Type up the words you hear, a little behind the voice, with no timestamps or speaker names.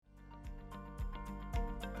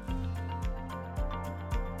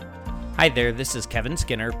Hi there, this is Kevin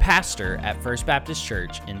Skinner, pastor at First Baptist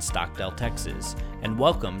Church in Stockdale, Texas, and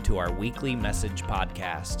welcome to our weekly message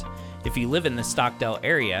podcast. If you live in the Stockdale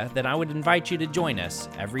area, then I would invite you to join us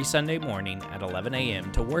every Sunday morning at 11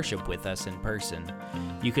 a.m. to worship with us in person.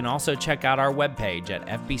 You can also check out our webpage at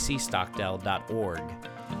fbcstockdale.org.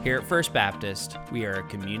 Here at First Baptist, we are a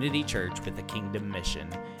community church with a kingdom mission,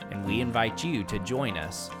 and we invite you to join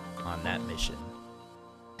us on that mission.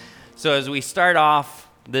 So as we start off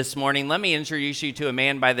this morning, let me introduce you to a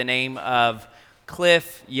man by the name of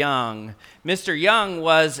Cliff Young. Mr. Young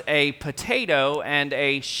was a potato and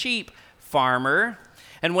a sheep farmer,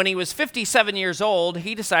 and when he was 57 years old,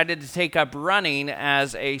 he decided to take up running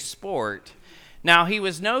as a sport. Now, he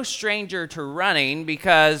was no stranger to running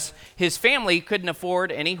because his family couldn't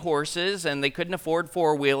afford any horses and they couldn't afford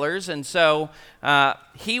four-wheelers, and so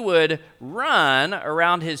he would run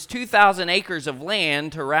around his 2,000 acres of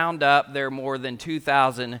land to round up their more than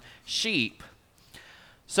 2,000 sheep.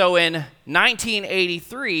 So in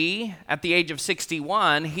 1983, at the age of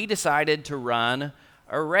 61, he decided to run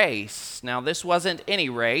a race. Now, this wasn't any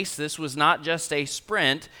race. This was not just a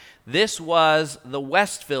sprint. This was the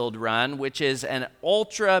Westfield Run, which is an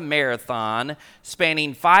ultra marathon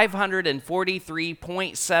spanning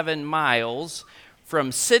 543.7 miles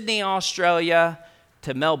from Sydney, Australia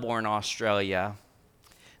to Melbourne, Australia.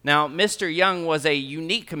 Now, Mr. Young was a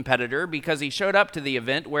unique competitor because he showed up to the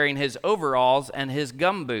event wearing his overalls and his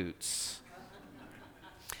gumboots.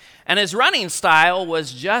 And his running style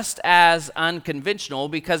was just as unconventional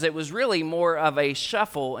because it was really more of a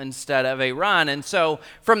shuffle instead of a run. And so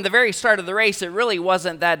from the very start of the race, it really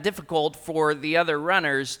wasn't that difficult for the other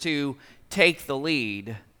runners to take the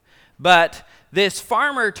lead. But this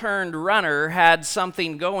farmer turned runner had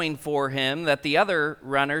something going for him that the other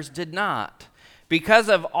runners did not. Because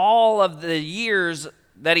of all of the years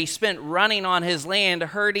that he spent running on his land,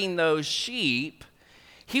 herding those sheep,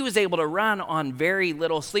 he was able to run on very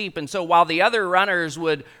little sleep. And so while the other runners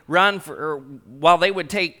would they would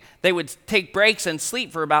take breaks and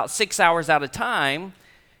sleep for about 6 hours at a time,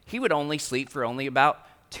 he would only sleep for only about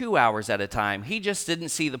 2 hours at a time. He just didn't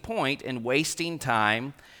see the point in wasting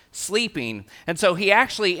time sleeping. And so he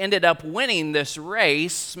actually ended up winning this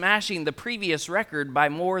race, smashing the previous record by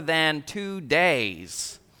more than 2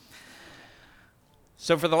 days.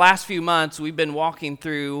 So for the last few months, we've been walking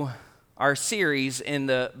through our series in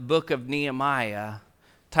the book of Nehemiah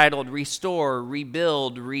titled Restore,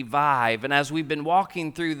 Rebuild, Revive. And as we've been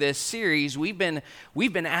walking through this series, we've been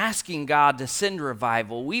asking God to send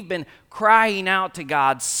revival. We've been crying out to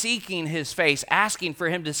God, seeking his face, asking for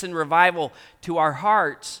him to send revival to our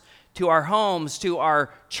hearts, to our homes, to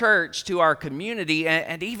our church, to our community,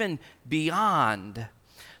 and even beyond.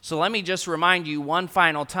 So let me just remind you one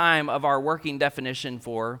final time of our working definition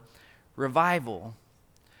for revival.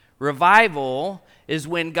 Revival is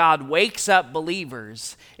when God wakes up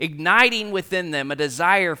believers, igniting within them a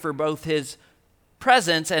desire for both his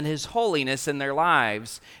presence and his holiness in their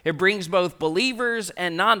lives. It brings both believers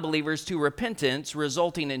and non-believers to repentance,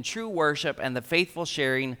 resulting in true worship and the faithful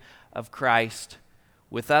sharing of Christ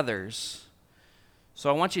with others.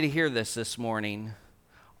 So I want you to hear this morning.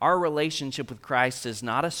 Our relationship with Christ is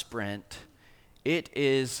not a sprint. It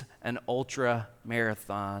is an ultra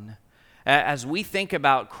marathon. As we think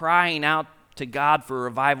about crying out to God for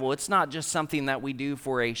revival, it's not just something that we do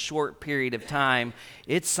for a short period of time.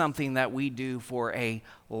 It's something that we do for a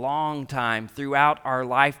long time, throughout our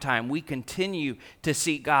lifetime. We continue to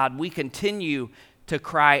seek God. We continue to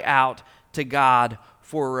cry out to God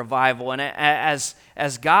for revival. And as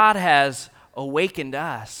God has awakened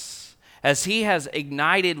us, as he has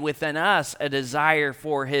ignited within us a desire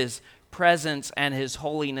for his presence and his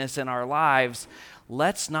holiness in our lives,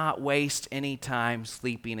 let's not waste any time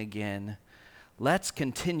sleeping again. Let's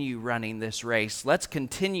continue running this race. Let's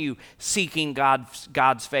continue seeking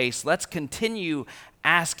God's face. Let's continue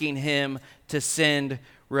asking him to send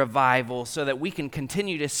revival so that we can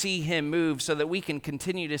continue to see him move, so that we can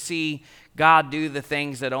continue to see God do the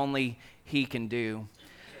things that only he can do.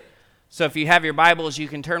 So if you have your Bibles, you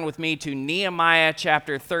can turn with me to Nehemiah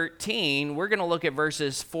chapter 13. We're going to look at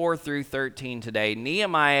verses 4 through 13 today.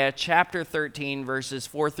 Nehemiah chapter 13, verses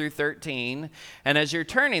 4 through 13. And as you're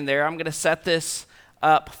turning there, I'm going to set this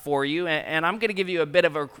up for you, and I'm going to give you a bit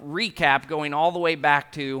of a recap going all the way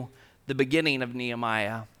back to the beginning of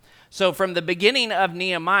Nehemiah. So from the beginning of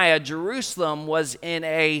Nehemiah, Jerusalem was in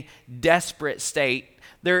a desperate state.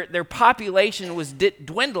 Their population was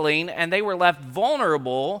dwindling, and they were left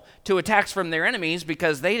vulnerable to attacks from their enemies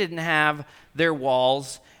because they didn't have their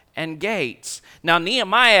walls and gates. Now,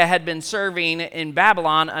 Nehemiah had been serving in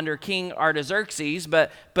Babylon under King Artaxerxes,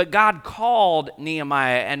 but God called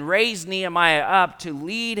Nehemiah and raised Nehemiah up to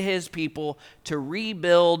lead his people to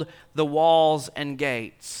rebuild the walls and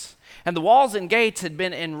gates. And the walls and gates had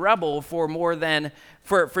been in rubble for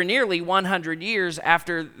nearly 100 years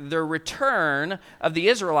after the return of the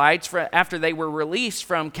Israelites, after they were released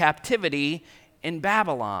from captivity in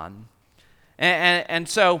Babylon. And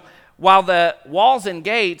so, while the walls and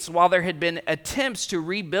gates, while there had been attempts to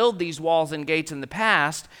rebuild these walls and gates in the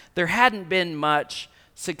past, there hadn't been much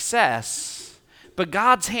success. But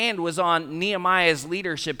God's hand was on Nehemiah's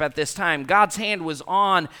leadership at this time. God's hand was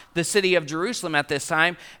on the city of Jerusalem at this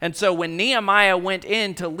time. And so when Nehemiah went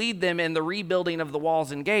in to lead them in the rebuilding of the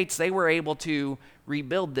walls and gates, they were able to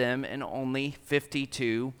rebuild them in only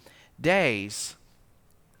 52 days.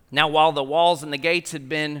 Now, while the walls and the gates had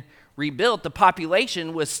been rebuilt, the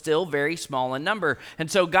population was still very small in number.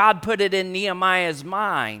 And so God put it in Nehemiah's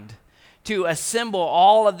mind to assemble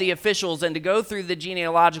all of the officials and to go through the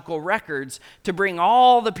genealogical records to bring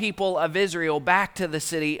all the people of Israel back to the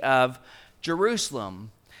city of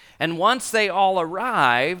Jerusalem. And once they all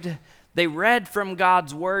arrived, they read from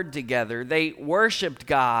God's word together. They worshiped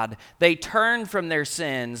God. They turned from their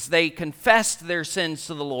sins. They confessed their sins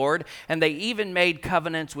to the Lord, and they even made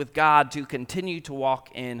covenants with God to continue to walk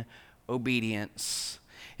in obedience.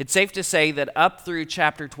 It's safe to say that up through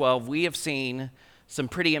chapter 12, we have seen some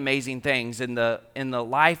pretty amazing things in the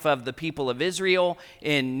life of the people of Israel,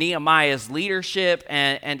 in Nehemiah's leadership,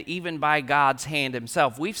 and even by God's hand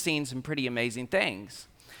himself. We've seen some pretty amazing things.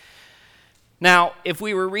 Now, if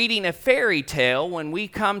we were reading a fairy tale, when we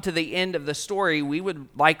come to the end of the story, we would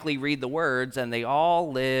likely read the words, and they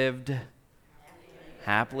all lived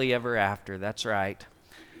happily ever after. That's right.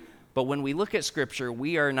 But when we look at Scripture,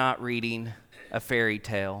 we are not reading a fairy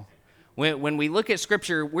tale. When we look at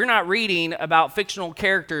Scripture, we're not reading about fictional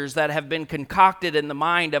characters that have been concocted in the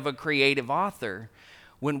mind of a creative author.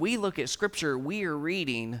 When we look at Scripture, we are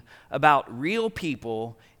reading about real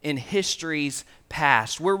people in history's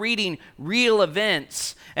past. We're reading real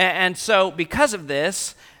events. And so because of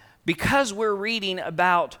this, because we're reading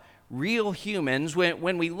about real humans,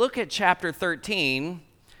 when we look at chapter 13,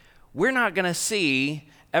 we're not going to see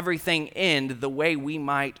everything end the way we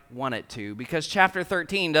might want it to, because chapter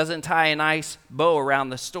 13 doesn't tie a nice bow around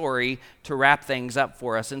the story to wrap things up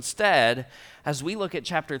for us. Instead, as we look at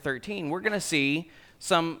chapter 13, we're going to see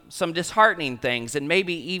some disheartening things and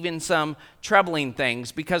maybe even some troubling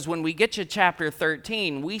things, because when we get to chapter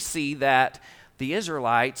 13, we see that the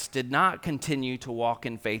Israelites did not continue to walk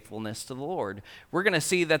in faithfulness to the Lord. We're going to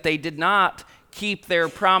see that they did not keep their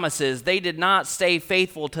promises. They did not stay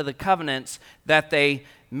faithful to the covenants that they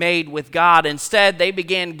made with God. Instead, they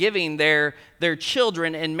began giving their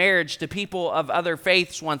children in marriage to people of other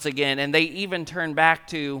faiths once again, and they even turned back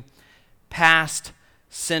to past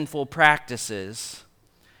sinful practices.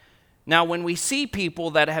 Now, when we see people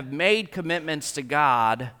that have made commitments to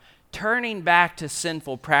God turning back to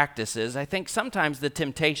sinful practices, I think sometimes the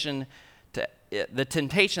temptation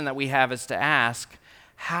that we have is to ask,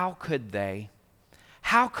 how could they?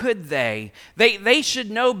 How could they? They should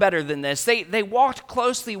know better than this. They walked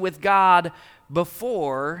closely with God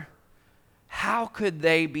before. How could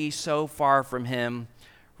they be so far from Him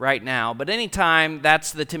right now? But anytime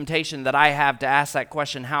that's the temptation that I have to ask that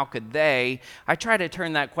question, how could they? I try to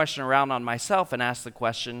turn that question around on myself and ask the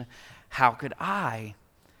question, how could I?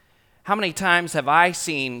 How many times have I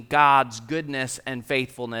seen God's goodness and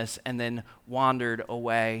faithfulness and then wandered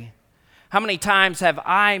away? How many times have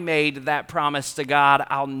I made that promise to God,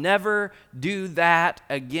 I'll never do that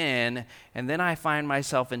again, and then I find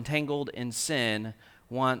myself entangled in sin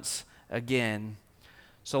once again?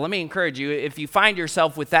 So let me encourage you, if you find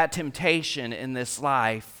yourself with that temptation in this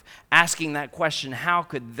life, asking that question, how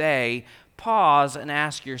could they? Pause and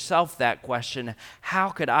ask yourself that question, how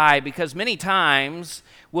could I? Because many times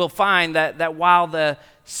we'll find that while the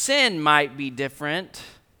sin might be different,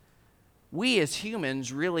 we as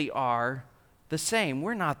humans really are the same.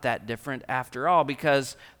 We're not that different after all,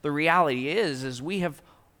 because the reality is we have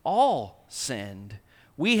all sinned.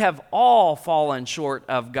 We have all fallen short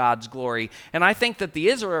of God's glory. And I think that the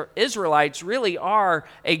Israelites really are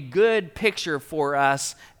a good picture for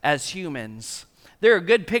us as humans. They're a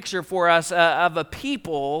good picture for us of a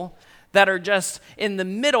people that are just in the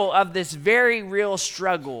middle of this very real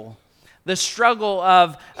struggle. The struggle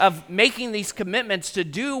of making these commitments to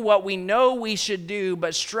do what we know we should do,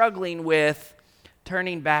 but struggling with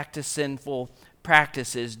turning back to sinful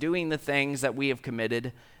practices, doing the things that we have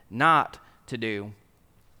committed not to do.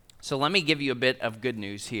 So let me give you a bit of good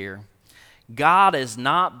news here. God is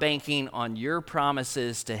not banking on your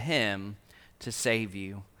promises to him to save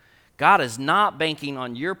you. God is not banking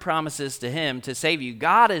on your promises to him to save you.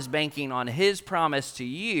 God is banking on his promise to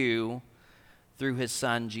you through his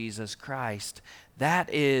son, Jesus Christ.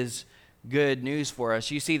 That is good news for us.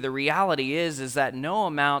 You see, the reality is that no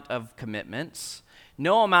amount of commitments,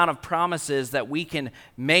 no amount of promises that we can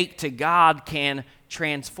make to God can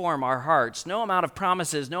transform our hearts. No amount of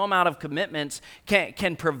promises, no amount of commitments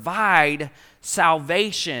can provide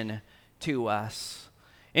salvation to us.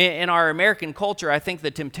 In our American culture, I think the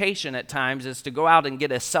temptation at times is to go out and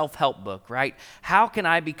get a self-help book, right? How can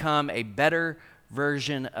I become a better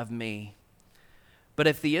version of me? But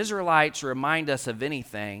if the Israelites remind us of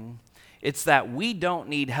anything, it's that we don't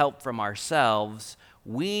need help from ourselves.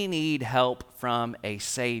 We need help from a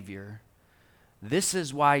Savior. This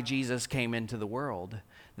is why Jesus came into the world.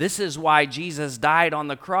 This is why Jesus died on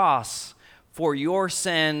the cross for your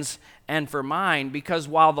sins and for mine, because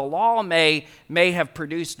while the law may have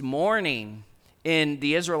produced mourning in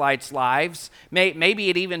the Israelites' lives, maybe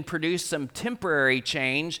it even produced some temporary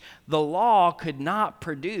change, the law could not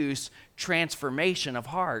produce transformation of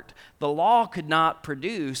heart. The law could not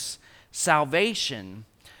produce salvation.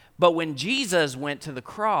 But when Jesus went to the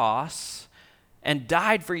cross and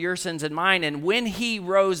died for your sins and mine, and when he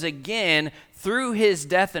rose again through his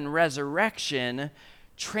death and resurrection,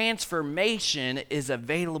 transformation is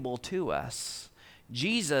available to us.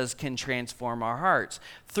 Jesus can transform our hearts.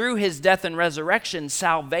 Through his death and resurrection,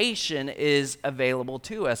 salvation is available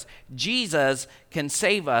to us. Jesus can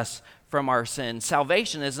save us from our sins.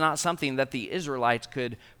 Salvation is not something that the Israelites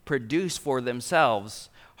could produce for themselves.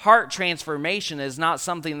 Heart transformation is not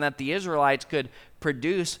something that the Israelites could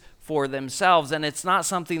produce for themselves, and it's not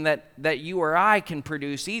something that you or I can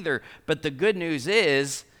produce either. But the good news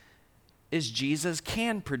is Jesus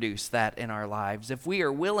can produce that in our lives. If we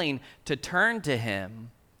are willing to turn to him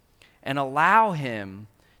and allow him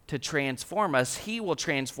to transform us, he will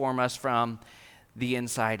transform us from the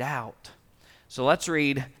inside out. So let's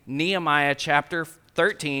read Nehemiah chapter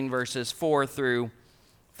 13, verses 4 through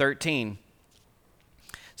 13.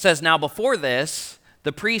 It says, "Now before this,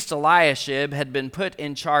 the priest Eliashib had been put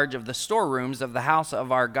in charge of the storerooms of the house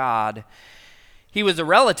of our God. He was a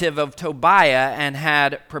relative of Tobiah and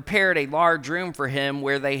had prepared a large room for him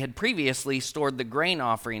where they had previously stored the grain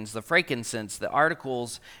offerings, the frankincense, the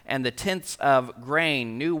articles, and the tenths of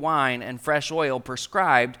grain, new wine, and fresh oil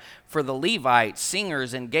prescribed for the Levites,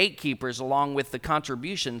 singers, and gatekeepers, along with the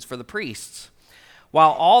contributions for the priests.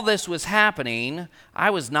 While all this was happening,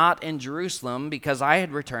 I was not in Jerusalem because I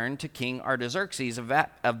had returned to King Artaxerxes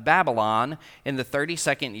of Babylon in the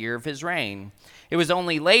 32nd year of his reign. It was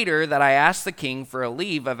only later that I asked the king for a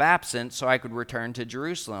leave of absence so I could return to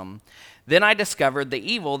Jerusalem. Then I discovered the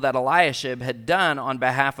evil that Eliashib had done on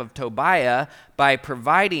behalf of Tobiah by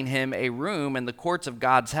providing him a room in the courts of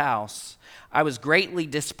God's house. I was greatly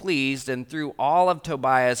displeased and threw all of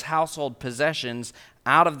Tobiah's household possessions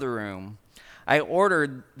out of the room. I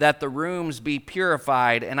ordered that the rooms be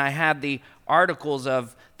purified, and I had the articles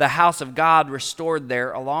of the house of God restored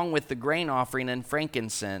there, along with the grain offering and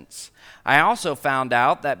frankincense. I also found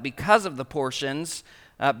out that because the portions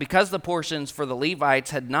for the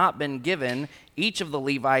Levites had not been given, each of the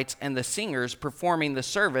Levites and the singers performing the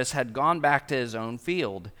service had gone back to his own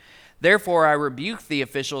field. Therefore I rebuked the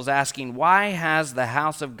officials, asking, 'Why has the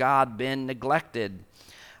house of God been neglected?'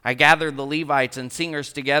 I gathered the Levites and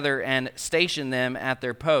singers together and stationed them at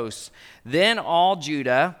their posts. Then all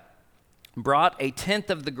Judah brought a tenth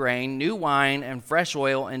of the grain, new wine, and fresh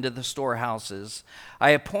oil into the storehouses. I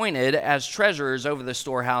appointed as treasurers over the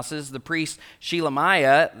storehouses the priest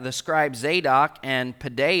Shelemiah, the scribe Zadok, and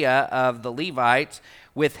Pedaiah of the Levites,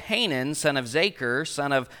 with Hanan, son of Zachar,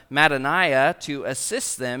 son of Mattaniah, to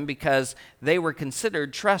assist them because they were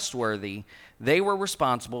considered trustworthy. They were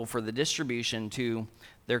responsible for the distribution to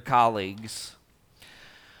their colleagues."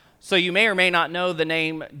 So you may or may not know the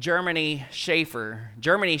name Germany Schaefer.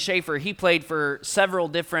 Germany Schaefer, he played for several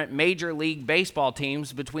different Major League Baseball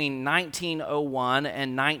teams between 1901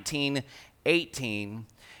 and 1918.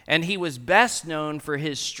 And he was best known for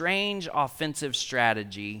his strange offensive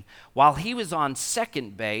strategy. While he was on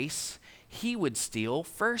second base, he would steal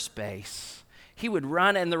first base. He would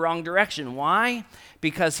run in the wrong direction. Why?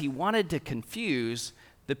 Because he wanted to confuse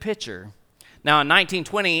the pitcher. Now, in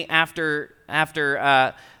 1920, after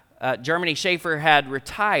Germany Schaefer had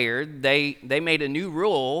retired, they made a new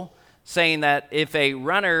rule saying that if a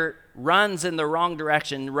runner runs in the wrong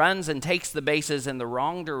direction, runs and takes the bases in the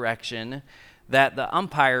wrong direction, that the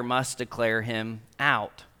umpire must declare him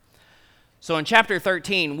out. So in chapter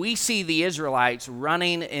 13, we see the Israelites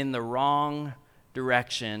running in the wrong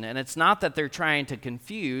direction. And it's not that they're trying to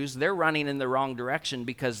confuse, they're running in the wrong direction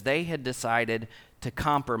because they had decided to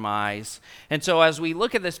compromise. And so as we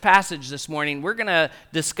look at this passage this morning, we're going to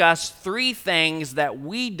discuss 3 things that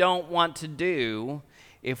we don't want to do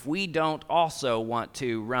if we don't also want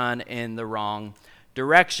to run in the wrong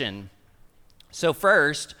direction. So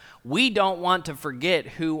first, we don't want to forget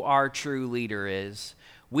who our true leader is.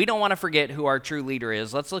 We don't want to forget who our true leader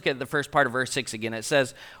is. Let's look at the first part of verse 6 again. It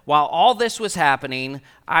says, "While all this was happening,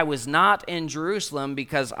 I was not in Jerusalem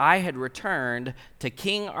because I had returned to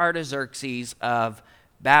King Artaxerxes of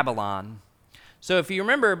Babylon." So if you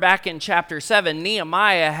remember back in chapter 7,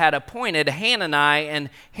 Nehemiah had appointed Hanani and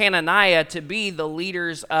Hananiah to be the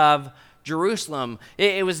leaders of Jerusalem.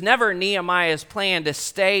 It was never Nehemiah's plan to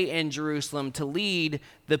stay in Jerusalem to lead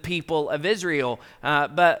the people of Israel.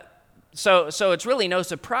 So it's really no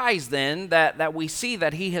surprise then that we see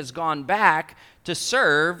that he has gone back to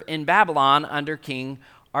serve in Babylon under King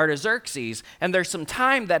Artaxerxes. And there's some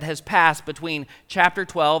time that has passed between chapter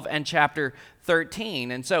 12 and chapter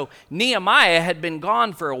 13. And so Nehemiah had been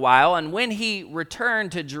gone for a while, and when he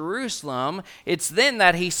returned to Jerusalem, it's then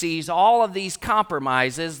that he sees all of these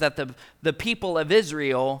compromises that the people of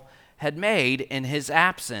Israel had made in his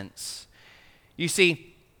absence. You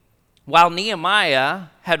see, while Nehemiah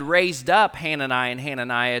had raised up Hanani and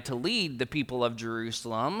Hananiah to lead the people of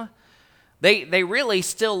Jerusalem, they really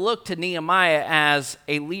still looked to Nehemiah as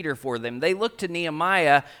a leader for them. They looked to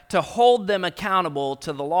Nehemiah to hold them accountable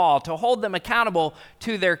to the law, to hold them accountable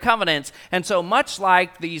to their covenants. And so much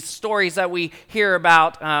like these stories that we hear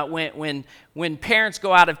about when parents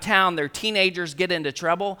go out of town, their teenagers get into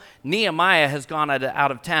trouble, Nehemiah has gone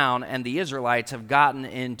out of town and the Israelites have gotten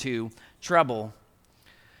into trouble.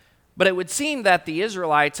 But it would seem that the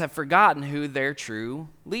Israelites have forgotten who their true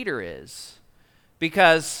leader is,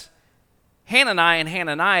 because Hanani and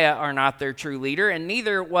Hananiah are not their true leader, and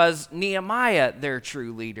neither was Nehemiah their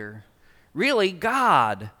true leader. Really,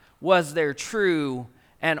 God was their true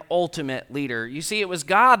and ultimate leader. You see, it was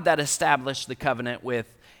God that established the covenant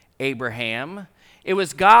with Abraham. It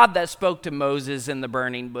was God that spoke to Moses in the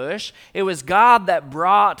burning bush. It was God that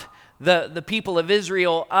brought the people of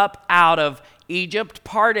Israel up out of Egypt,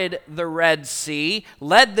 parted the Red Sea,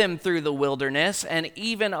 led them through the wilderness, and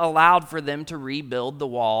even allowed for them to rebuild the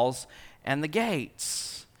walls and the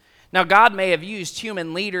gates. Now, God may have used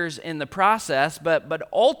human leaders in the process, but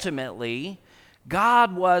ultimately,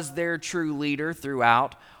 God was their true leader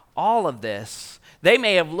throughout all of this. They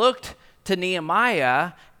may have looked to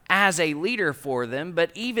Nehemiah as a leader for them,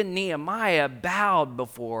 but even Nehemiah bowed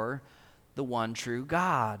before the one true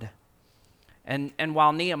God. And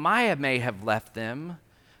while Nehemiah may have left them,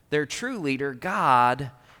 their true leader,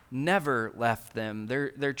 God, never left them.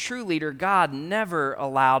 Their true leader, God, never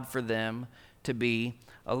allowed for them to be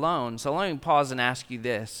alone. So let me pause and ask you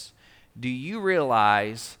this. Do you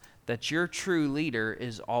realize that your true leader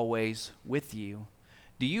is always with you?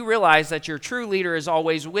 Do you realize that your true leader is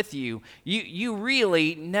always with you? You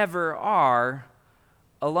really never are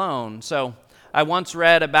alone. So I once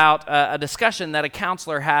read about a discussion that a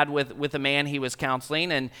counselor had with a man he was counseling,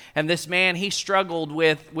 and this man, he struggled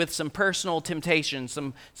with some personal temptations,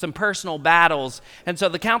 some personal battles. And so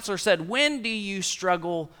the counselor said, "When do you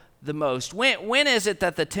struggle the most? When is it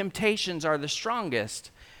that the temptations are the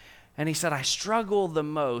strongest?" And he said, "I struggle the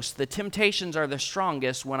most. The temptations are the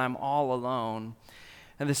strongest when I'm all alone."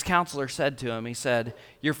 And this counselor said to him, he said,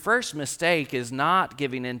 "Your first mistake is not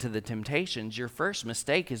giving in to the temptations. Your first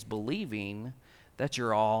mistake is believing that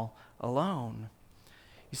you're all alone."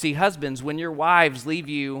 You see, husbands, when your wives leave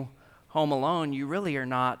you home alone, you really are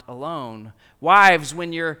not alone. Wives,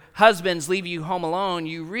 when your husbands leave you home alone,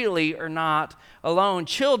 you really are not alone.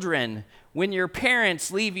 Children, when your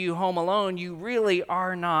parents leave you home alone, you really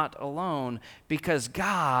are not alone, because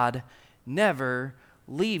God never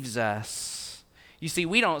leaves us. You see,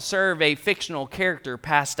 we don't serve a fictional character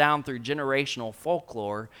passed down through generational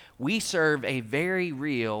folklore. We serve a very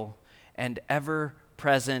real and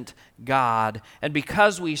ever-present God. And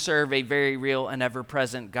because we serve a very real and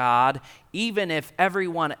ever-present God, even if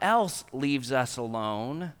everyone else leaves us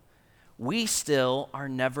alone, we still are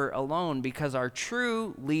never alone, because our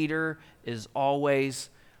true leader is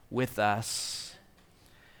always with us.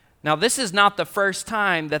 Now, this is not the first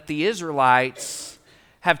time that the Israelites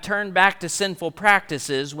have turned back to sinful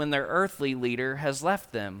practices when their earthly leader has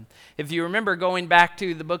left them. If you remember going back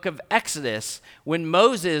to the book of Exodus, when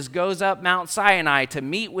Moses goes up Mount Sinai to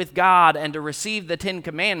meet with God and to receive the 10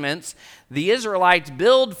 Commandments, the Israelites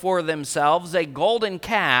build for themselves a golden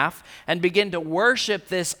calf and begin to worship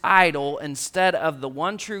this idol instead of the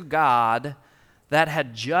one true God that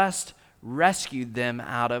had just rescued them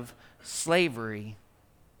out of slavery.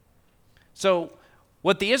 So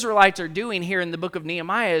what the Israelites are doing here in the book of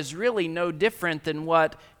Nehemiah is really no different than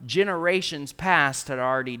what generations past had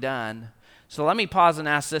already done. So let me pause and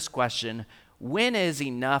ask this question. When is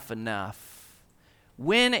enough enough?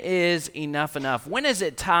 When is enough enough? When is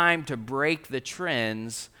it time to break the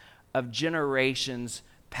trends of generations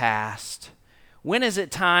past? When is it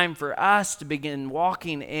time for us to begin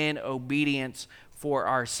walking in obedience for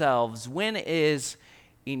ourselves? When is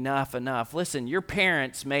enough enough? Listen, your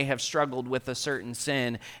parents may have struggled with a certain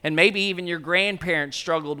sin, and maybe even your grandparents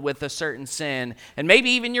struggled with a certain sin, and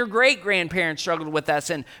maybe even your great-grandparents struggled with that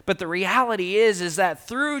sin. But the reality is that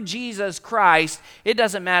through Jesus Christ, it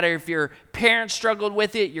doesn't matter if your parents struggled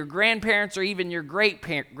with it, your grandparents, or even your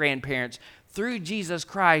great-grandparents. Through Jesus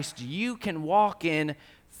Christ, you can walk in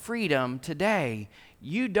freedom today.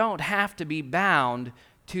 You don't have to be bound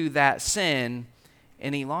to that sin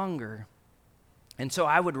any longer. And so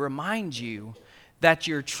I would remind you that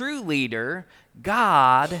your true leader,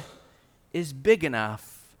 God, is big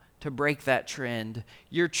enough to break that trend.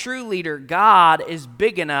 Your true leader, God, is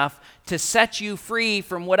big enough to set you free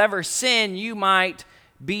from whatever sin you might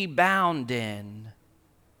be bound in.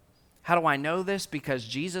 How do I know this? Because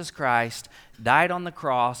Jesus Christ died on the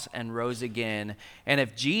cross and rose again. And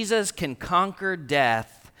if Jesus can conquer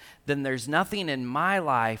death, then there's nothing in my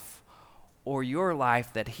life or your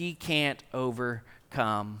life that he can't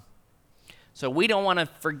overcome. So we don't want to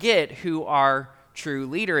forget who our true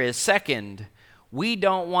leader is. Second, we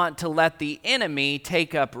don't want to let the enemy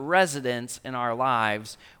take up residence in our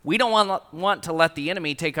lives. We don't want to let the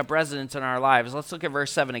enemy take up residence in our lives. Let's look at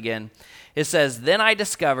verse 7 again. It says, "Then I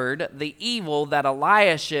discovered the evil that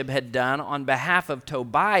Eliashib had done on behalf of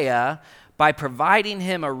Tobiah by providing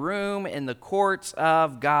him a room in the courts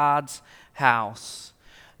of God's house."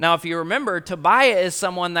 Now, if you remember, Tobiah is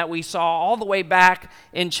someone that we saw all the way back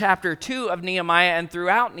in chapter 2 of Nehemiah and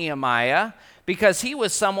throughout Nehemiah, because he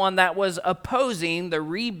was someone that was opposing the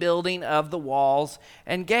rebuilding of the walls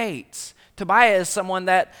and gates. Tobiah is someone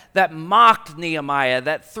that mocked Nehemiah,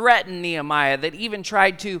 that threatened Nehemiah, that even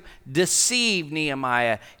tried to deceive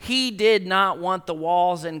Nehemiah. He did not want the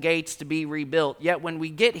walls and gates to be rebuilt. Yet when we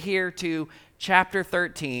get here to chapter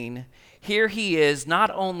 13, here he is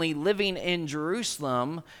not only living in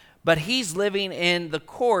Jerusalem, but he's living in the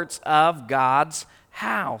courts of God's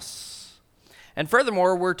house. And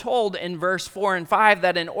furthermore, we're told in verse 4 and 5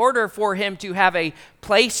 that in order for him to have a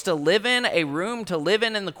place to live in, a room to live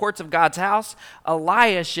in the courts of God's house,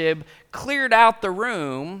 Eliashib cleared out the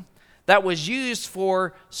room that was used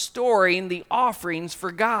for storing the offerings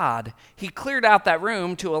for God. He cleared out that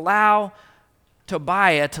room to allow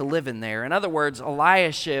Tobiah to live in there. In other words,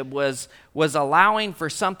 Eliashib was allowing for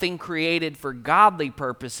something created for godly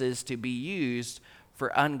purposes to be used for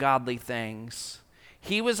ungodly things.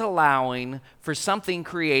 He was allowing for something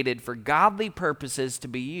created for godly purposes to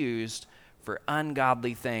be used for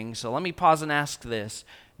ungodly things. So let me pause and ask this.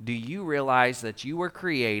 Do you realize that you were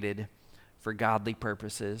created for godly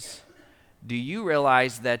purposes? Do you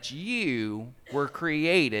realize that you were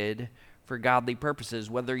created for godly purposes?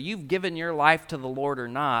 Whether you've given your life to the Lord or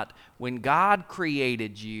not, when God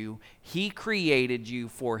created you, he created you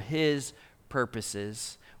for his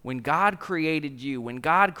purposes. When God created you, when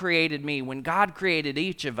God created me, when God created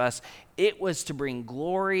each of us, it was to bring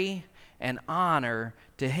glory and honor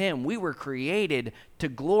to him. We were created to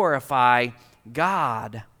glorify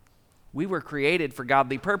God. We were created for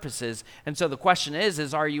godly purposes. And so the question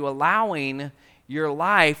is are you allowing your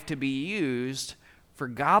life to be used for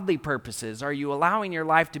godly purposes? Are you allowing your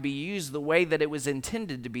life to be used the way that it was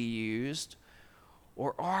intended to be used?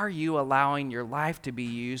 Or are you allowing your life to be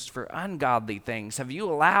used for ungodly things? Have you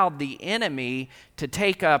allowed the enemy to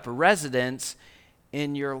take up residence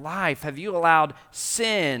in your life? Have you allowed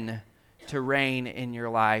sin to reign in your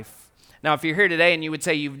life? Now, if you're here today and you would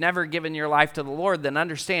say you've never given your life to the Lord, then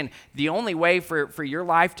understand the only way for your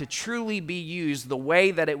life to truly be used the way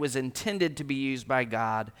that it was intended to be used by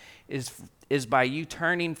God is by you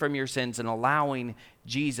turning from your sins and allowing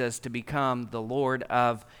Jesus to become the Lord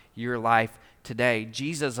of your life today.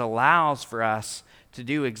 Jesus allows for us to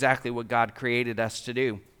do exactly what God created us to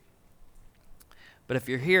do. But if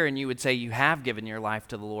you're here and you would say you have given your life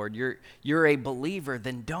to the Lord, you're a believer,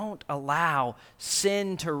 then don't allow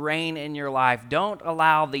sin to reign in your life. Don't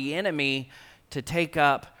allow the enemy to take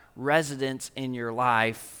up residence in your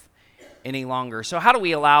life any longer. So how do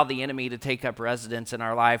we allow the enemy to take up residence in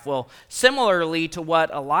our life? Well, similarly to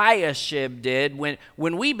what Eliashib did, when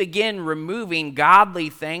we begin removing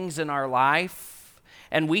godly things in our life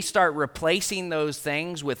and we start replacing those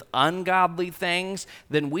things with ungodly things,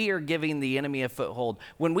 then we are giving the enemy a foothold.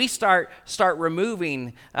 When we start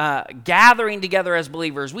removing, gathering together as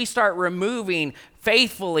believers, we start removing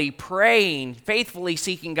faithfully praying, faithfully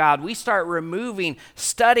seeking God. We start removing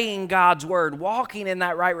studying God's word, walking in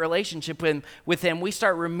that right relationship with him. We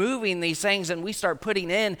start removing these things and we start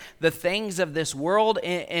putting in the things of this world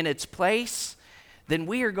in its place. Then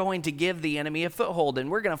we are going to give the enemy a foothold, and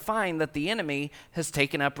we're going to find that the enemy has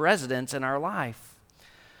taken up residence in our life.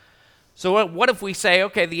 So what if we say,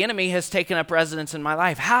 okay, the enemy has taken up residence in my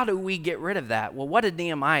life. How do we get rid of that? Well, what did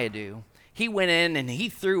Nehemiah do? He went in and he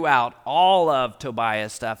threw out all of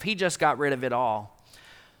Tobiah's stuff. He just got rid of it all.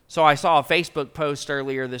 So I saw a Facebook post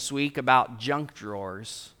earlier this week about junk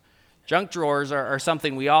drawers. Junk drawers are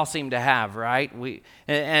something we all seem to have, right?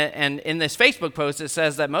 And in this Facebook post, it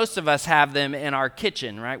says that most of us have them in our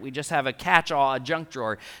kitchen, right? We just have a catch-all, a junk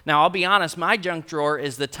drawer. Now, I'll be honest, my junk drawer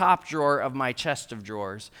is the top drawer of my chest of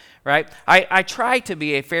drawers, right? I try to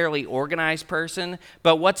be a fairly organized person,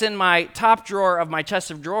 but what's in my top drawer of my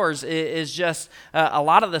chest of drawers is just a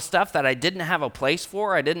lot of the stuff that I didn't have a place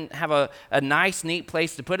for. I didn't have a nice, neat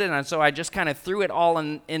place to put it, and so I just kind of threw it all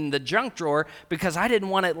in the junk drawer because I didn't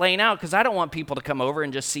want it laying out, because I don't want people to come over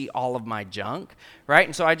and just see all of my junk, right?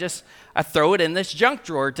 And so I throw it in this junk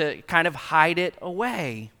drawer to kind of hide it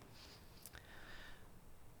away.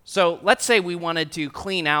 So let's say we wanted to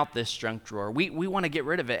clean out this junk drawer. We want to get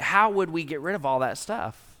rid of it. How would we get rid of all that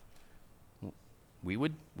stuff? We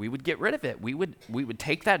would get rid of it. We would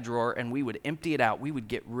take that drawer and we would empty it out. We would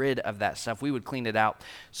get rid of that stuff. We would clean it out.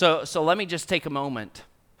 So let me just take a moment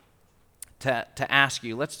to ask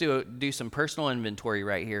you. Let's do some personal inventory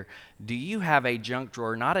right here. Do you have a junk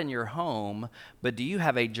drawer, not in your home, but do you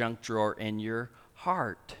have a junk drawer in your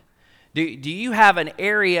heart? Do you have an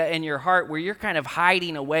area in your heart where you're kind of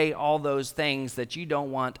hiding away all those things that you don't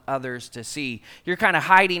want others to see? You're kind of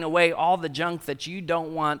hiding away all the junk that you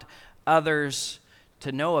don't want others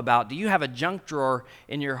to know about. Do you have a junk drawer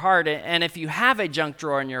in your heart? And if you have a junk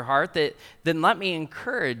drawer in your heart, then let me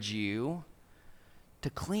encourage you to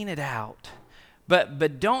clean it out.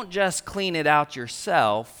 But don't just clean it out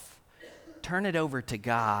yourself. Turn it over to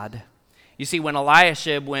God. You see, when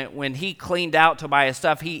Eliashib, when he cleaned out Tobiah's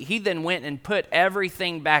stuff, he then went and put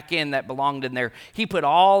everything back in that belonged in there. He put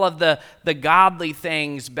all of the godly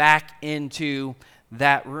things back into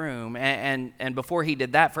that room. And before he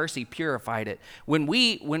did that, first he purified it. When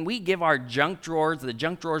we give our junk drawers, the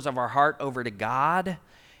junk drawers of our heart, over to God,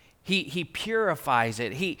 He purifies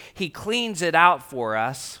it. He cleans it out for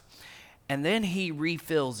us, and then he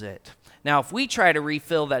refills it. Now, if we try to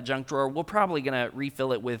refill that junk drawer, we're probably going to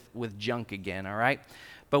refill it with junk again, all right?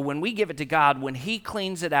 But when we give it to God, when he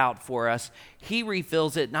cleans it out for us, he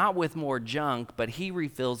refills it not with more junk, but he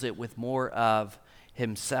refills it with more of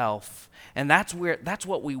himself. And that's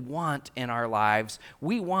what we want in our lives.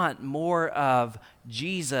 We want more of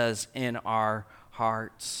Jesus in our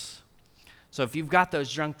hearts. So if you've got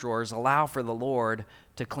those junk drawers, allow for the Lord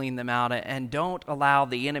to clean them out, and don't allow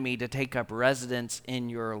the enemy to take up residence in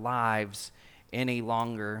your lives any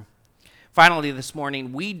longer. Finally, this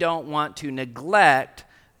morning, we don't want to neglect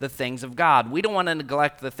the things of God. We don't want to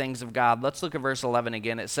neglect the things of God. Let's look at verse 11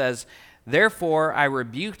 again. It says, "Therefore I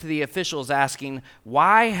rebuked the officials, asking,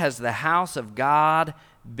 'Why has the house of God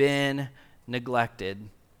been neglected?'"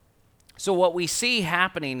 So what we see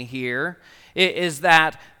happening here is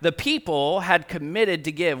that the people had committed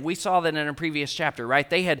to give. We saw that in a previous chapter, right?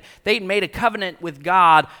 They'd made a covenant with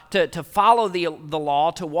God to follow the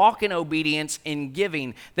law, to walk in obedience in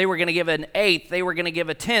giving. They were going to give an eighth. They were going to give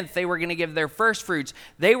a tenth. They were going to give their first fruits.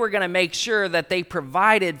 They were going to make sure that they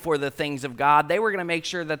provided for the things of God. They were going to make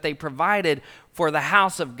sure that they provided for the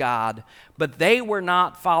house of God. But they were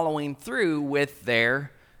not following through with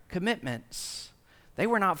their commitments. They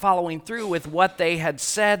were not following through with what they had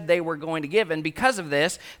said they were going to give. And because of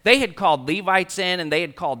this, they had called Levites in, and they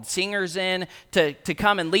had called singers in to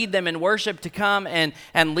come and lead them in worship, to come and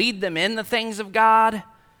lead them in the things of God.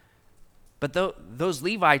 But those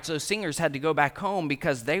Levites, those singers, had to go back home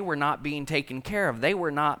because they were not being taken care of. They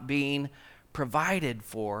were not being provided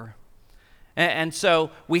for. And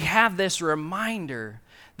so we have this reminder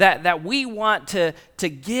that we want to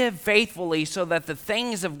give faithfully so that the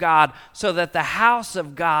things of God, so that the house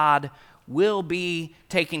of God will be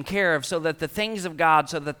taken care of, so that the things of God,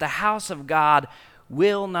 so that the house of God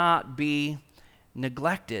will not be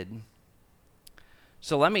neglected.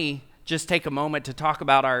 So let me just take a moment to talk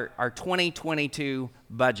about our 2022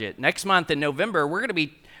 budget. Next month in November, we're going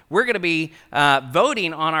to be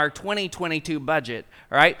voting on our 2022 budget,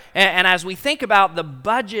 all right? And as we think about the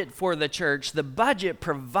budget for the church, the budget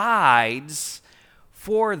provides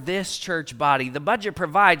for this church body. The budget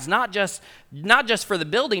provides not just for the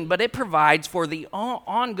building, but it provides for the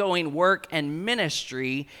ongoing work and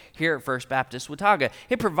ministry here at First Baptist Watauga.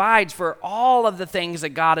 It provides for all of the things that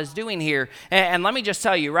God is doing here. And let me just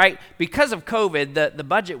tell you, right, because of COVID, the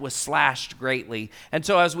budget was slashed greatly. And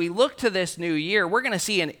so as we look to this new year, we're going to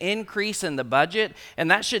see an increase in the budget, and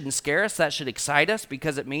that shouldn't scare us. That should excite us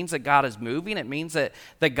because it means that God is moving. It means that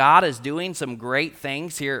God is doing some great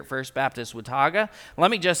things here at First Baptist Watauga. Let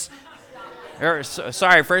me just,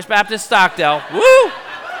 First Baptist Stockdale. Woo!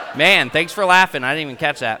 Man, thanks for laughing. I didn't even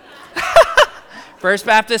catch that. First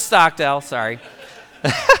Baptist Stockdale, sorry.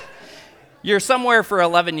 You're somewhere for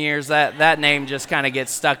 11 years. That name just kind of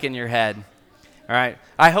gets stuck in your head. All right.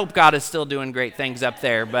 I hope God is still doing great things up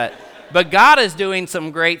there, but God is doing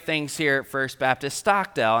some great things here at First Baptist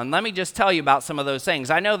Stockdale. And let me just tell you about some of those things.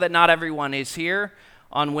 I know that not everyone is here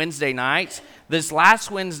on Wednesday nights. This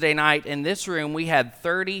last Wednesday night in this room, we had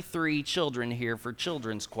 33 children here for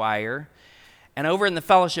children's choir. And over in the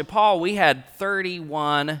fellowship hall, we had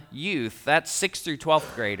 31 youth. That's 6th through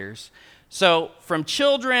 12th graders. So from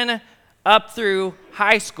children up through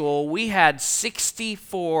high school, we had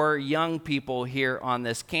 64 young people here on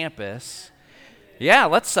this campus. Yeah,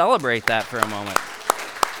 let's celebrate that for a moment.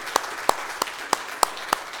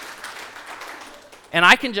 And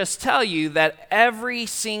I can just tell you that every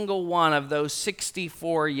single one of those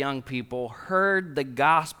 64 young people heard the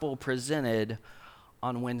gospel presented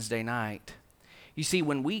on Wednesday night. You see,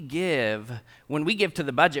 when we give to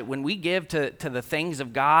the budget, when we give to the things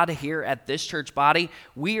of God here at this church body,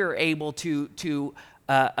 we are able to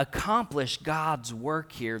accomplish God's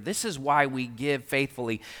work here. This is why we give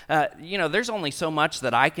faithfully. There's only so much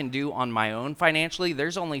that I can do on my own financially.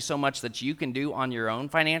 There's only so much that you can do on your own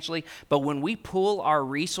financially. But when we pool our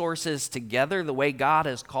resources together the way God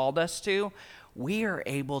has called us to, we are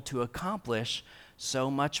able to accomplish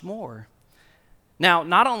so much more. Now,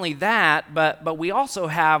 not only that, but we also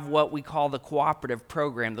have what we call the cooperative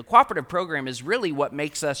program. The cooperative program is really what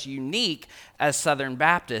makes us unique as Southern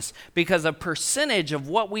Baptists, because a percentage of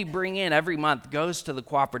what we bring in every month goes to the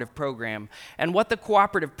cooperative program. And what the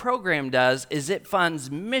cooperative program does is it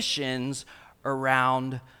funds missions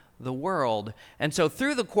around the world. And so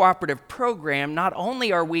through the cooperative program, not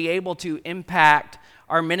only are we able to impact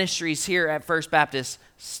our ministries here at First Baptist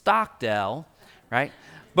Stockdale, right?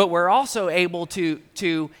 But we're also able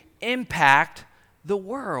to impact the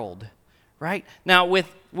world, right? Now,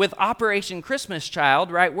 with Operation Christmas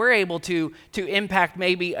Child, right, we're able to impact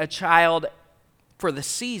maybe a child for the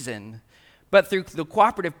season. But through the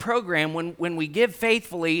cooperative program, when we give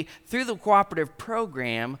faithfully through the cooperative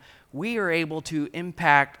program, we are able to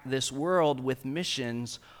impact this world with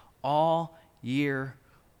missions all year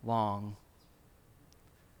long.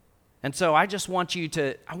 And so I just want you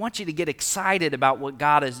to get excited about what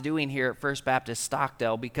God is doing here at First Baptist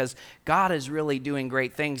Stockdale, because God is really doing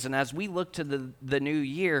great things. And as we look to the new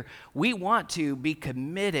year, we want to be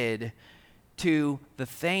committed to the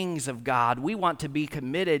things of God. We want to be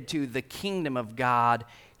committed to the kingdom of God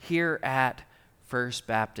here at First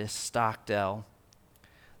Baptist Stockdale.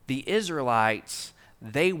 The Israelites,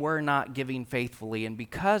 they were not giving faithfully, and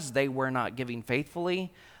because they were not giving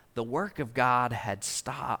faithfully, the work of God had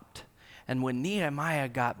stopped. And when Nehemiah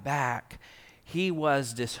got back, he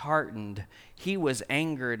was disheartened, he was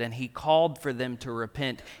angered, and he called for them to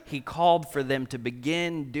repent. He called for them to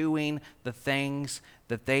begin doing the things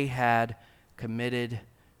that they had committed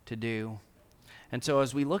to do. And so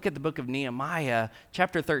as we look at the book of Nehemiah,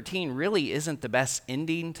 chapter 13 really isn't the best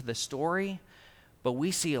ending to the story, but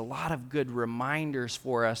we see a lot of good reminders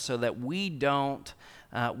for us so that we don't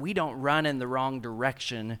run in the wrong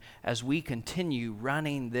direction as we continue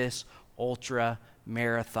running this ultra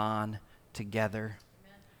marathon together.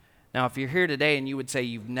 Amen. Now, if you're here today and you would say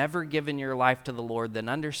you've never given your life to the Lord, then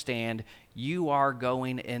understand you are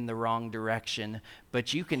going in the wrong direction,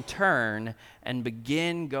 but you can turn and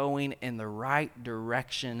begin going in the right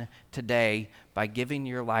direction today by giving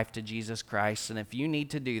your life to Jesus Christ. And if you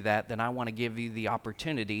need to do that, then I want to give you the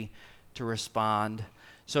opportunity to respond.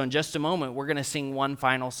 So in just a moment, we're going to sing one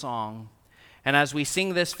final song. And as we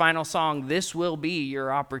sing this final song, this will be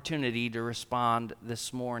your opportunity to respond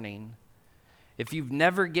this morning. If you've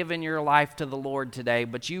never given your life to the Lord today,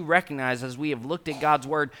 but you recognize, as we have looked at God's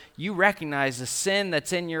word, you recognize the sin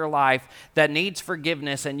that's in your life that needs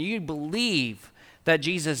forgiveness, and you believe that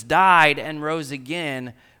Jesus died and rose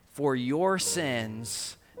again for your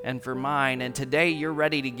sins and for mine, and today you're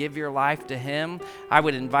ready to give your life to Him, I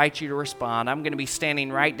would invite you to respond. I'm going to be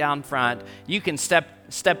standing right down front. You can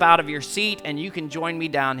step out of your seat and you can join me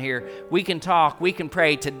down here. We can talk, we can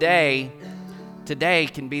pray. Today today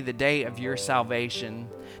can be the day of your salvation.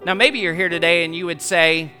 Now, maybe you're here today and you would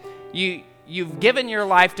say, you've given your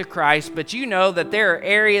life to Christ, but you know that there are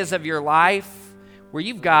areas of your life where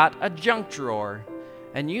you've got a junk drawer,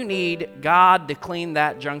 and you need God to clean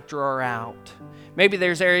that junk drawer out. Maybe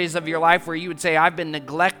there's areas of your life where you would say, I've been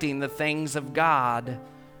neglecting the things of God.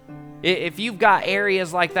 If you've got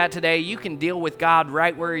areas like that today, you can deal with God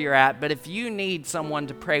right where you're at. But if you need someone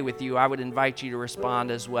to pray with you, I would invite you to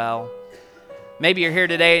respond as well. Maybe you're here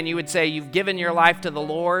today and you would say you've given your life to the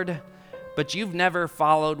Lord, but you've never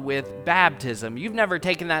followed with baptism. You've never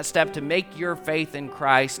taken that step to make your faith in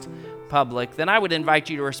Christ public. Then I would invite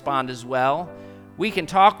you to respond as well. We can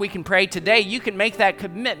talk, we can pray. Today, you can make that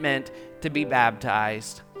commitment to be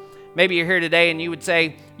baptized. Maybe you're here today and you would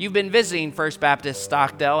say, you've been visiting First Baptist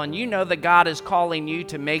Stockdale and you know that God is calling you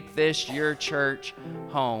to make this your church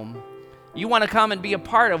home. You want to come and be a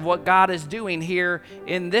part of what God is doing here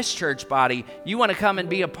in this church body. You want to come and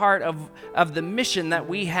be a part of the mission that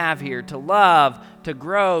we have here, to love, to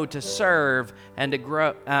grow, to serve, and to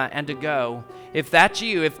grow and to go. If that's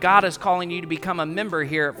you, if God is calling you to become a member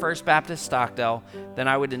here at First Baptist Stockdale, then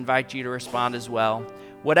I would invite you to respond as well.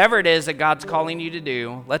 Whatever it is that God's calling you to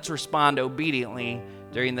do, let's respond obediently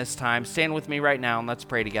during this time. Stand with me right now and let's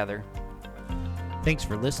pray together. Thanks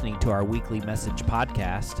for listening to our weekly message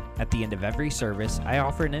podcast. At the end of every service, I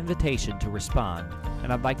offer an invitation to respond,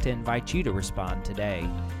 and I'd like to invite you to respond today.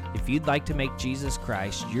 If you'd like to make Jesus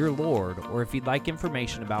Christ your Lord, or if you'd like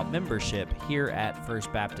information about membership here at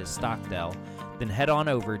First Baptist Stockdale, then head on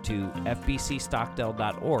over to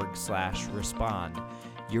fbcstockdale.org/respond.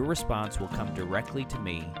 Your response will come directly to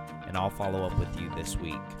me, and I'll follow up with you this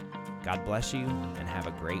week. God bless you, and have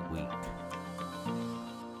a great week.